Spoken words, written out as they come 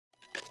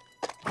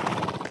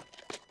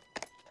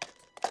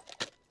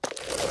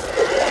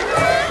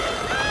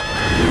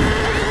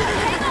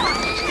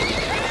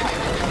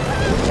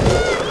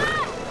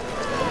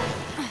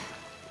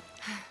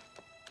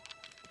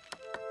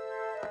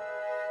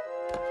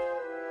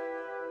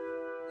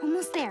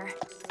Almost there.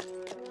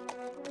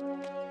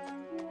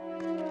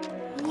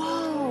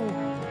 Whoa!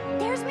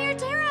 There's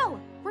Miratero!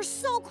 We're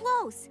so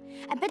close.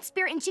 I bet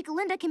Spirit and Chica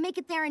Linda can make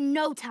it there in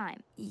no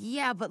time.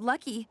 Yeah, but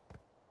Lucky,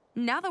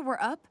 now that we're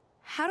up,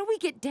 how do we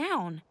get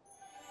down?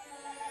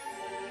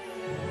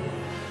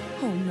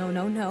 Oh, no,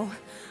 no, no.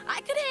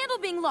 I could handle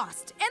being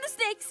lost, and the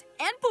snakes,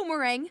 and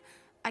Boomerang.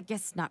 I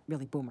guess not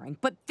really Boomerang,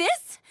 but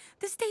this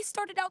day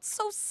started out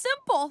so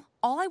simple.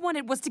 All I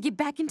wanted was to get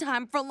back in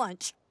time for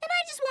lunch. And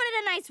I just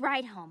wanted a nice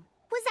ride home.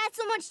 Was that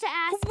so much to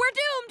ask? We're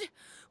doomed.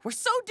 We're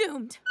so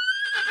doomed.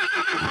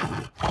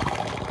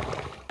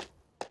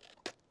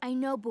 I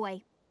know,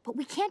 boy, but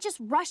we can't just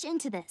rush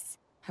into this.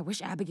 I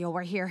wish Abigail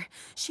were here.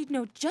 She'd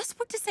know just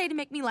what to say to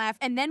make me laugh,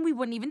 and then we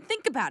wouldn't even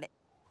think about it.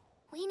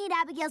 We need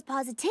Abigail's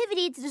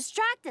positivity to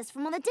distract us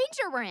from all the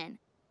danger we're in.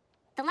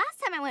 The last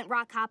time I went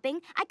rock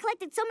hopping, I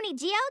collected so many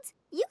geodes,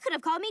 you could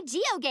have called me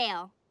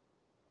GeoGale.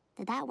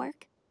 Did that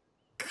work?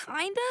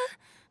 Kinda.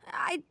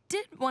 I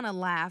did want to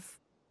laugh,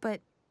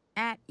 but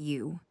at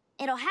you.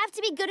 It'll have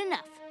to be good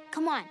enough.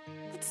 Come on,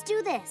 let's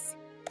do this.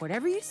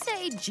 Whatever you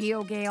say,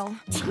 GeoGale.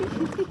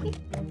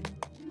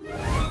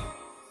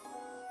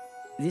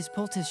 This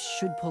poultice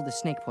should pull the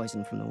snake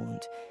poison from the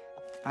wound.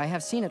 I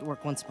have seen it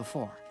work once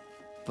before,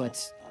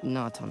 but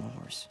not on a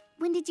horse.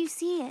 When did you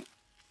see it?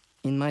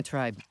 In my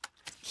tribe,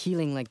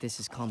 healing like this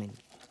is common.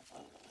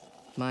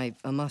 My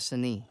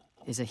Amasani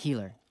is a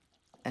healer,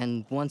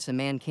 and once a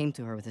man came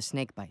to her with a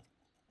snake bite.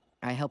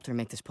 I helped her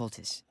make this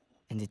poultice,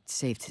 and it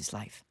saved his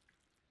life.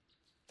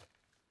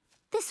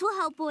 This will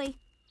help, boy.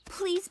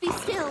 Please be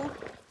still.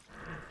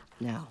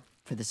 Now,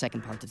 for the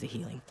second part of the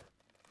healing.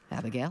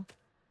 Abigail,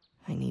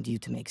 I need you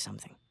to make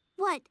something.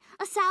 What?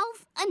 A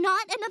salve? A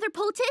knot? Another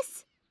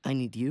poultice? I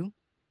need you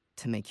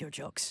to make your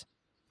jokes.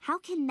 How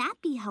can that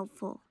be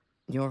helpful?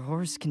 Your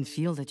horse can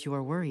feel that you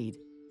are worried.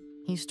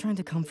 He's trying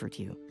to comfort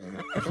you.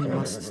 He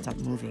must stop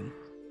moving.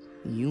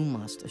 You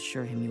must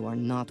assure him you are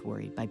not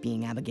worried by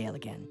being Abigail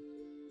again.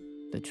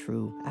 The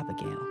true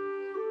Abigail.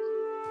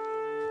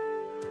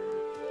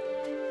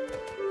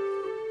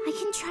 I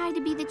can try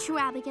to be the true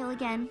Abigail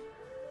again.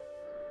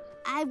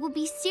 I will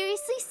be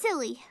seriously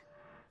silly.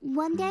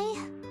 One day,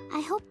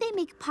 I hope they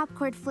make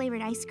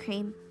popcorn-flavored ice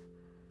cream.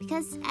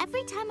 Because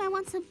every time I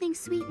want something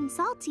sweet and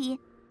salty,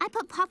 I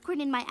put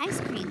popcorn in my ice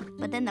cream.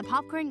 But then the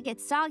popcorn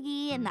gets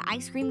soggy and the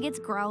ice cream gets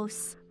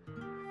gross.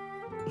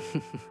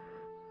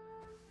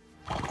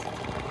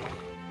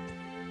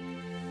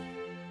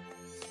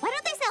 Why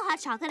don't they sell hot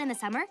chocolate in the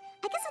summer?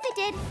 I guess if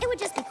they did, it would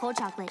just be cold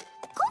chocolate.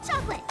 Cold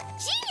chocolate!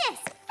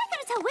 Genius! I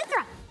gotta tell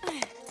Withra.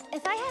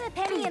 If I had a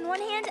penny in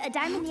one hand, a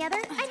dime in the other,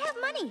 I'd have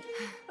money.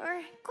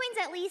 Or coins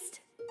at least.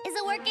 Is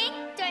it working?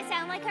 Do I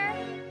sound like her?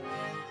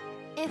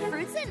 If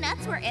fruits and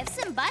nuts were ifs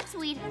and buts,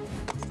 we'd...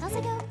 How's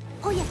it go?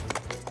 Oh, yeah.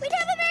 We'd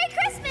have a Merry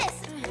Christmas!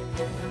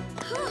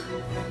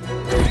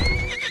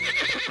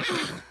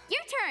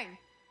 Your turn.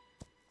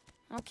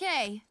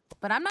 Okay,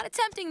 but I'm not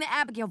attempting the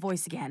Abigail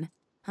voice again.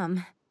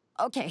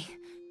 Okay.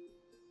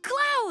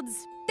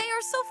 Clouds! They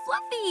are so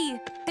fluffy!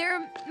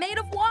 They're made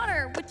of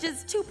water, which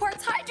is 2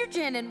 parts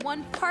hydrogen and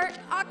 1 part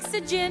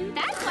oxygen.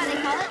 That's why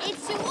they call it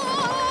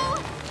H2O!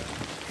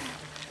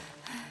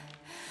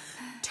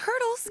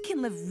 Turtles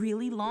can live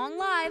really long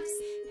lives.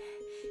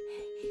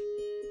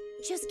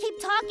 Just keep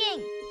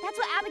talking. That's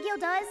what Abigail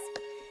does.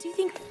 Do you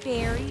think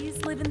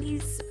fairies live in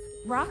these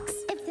rocks?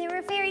 If there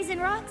were fairies in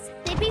rocks,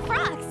 they'd be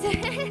frogs.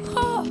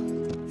 Oh,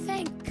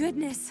 thank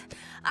goodness.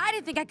 I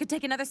didn't think I could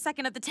take another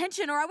second of the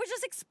tension or I would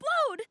just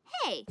explode.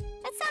 Hey,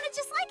 that sounded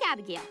just like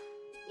Abigail.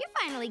 You're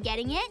finally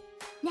getting it.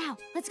 Now,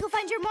 let's go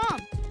find your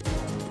mom.